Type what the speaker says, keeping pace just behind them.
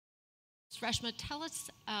Reshma, tell us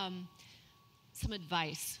some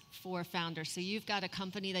advice for founders. So you've got a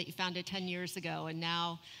company that you founded 10 years ago, and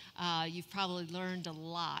now you've probably learned a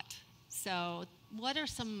lot. So what are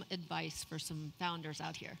some advice for some founders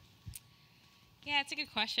out here? Yeah, it's a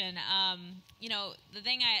good question. You know, the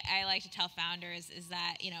thing I like to tell founders is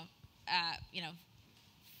that,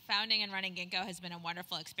 founding and running Gingko has been a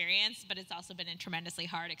wonderful experience, but it's also been a tremendously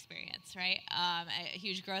hard experience, right? A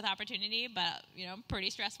huge growth opportunity, but, pretty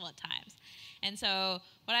stressful at times. And so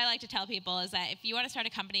what I like to tell people is that if you want to start a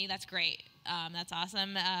company, that's great. That's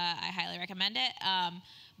awesome. I highly recommend it.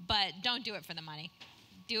 But don't do it for the money.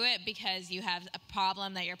 Do it because you have a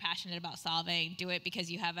problem that you're passionate about solving. Do it because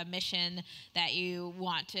you have a mission that you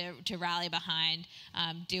want to rally behind.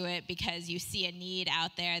 Do it because you see a need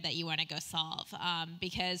out there that you want to go solve.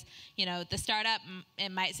 Because, the startup, it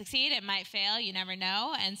might succeed, it might fail, you never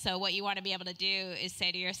know. And so what you want to be able to do is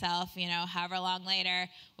say to yourself, however long later,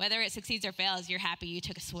 whether it succeeds or fails, you're happy you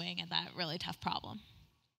took a swing at that really tough problem.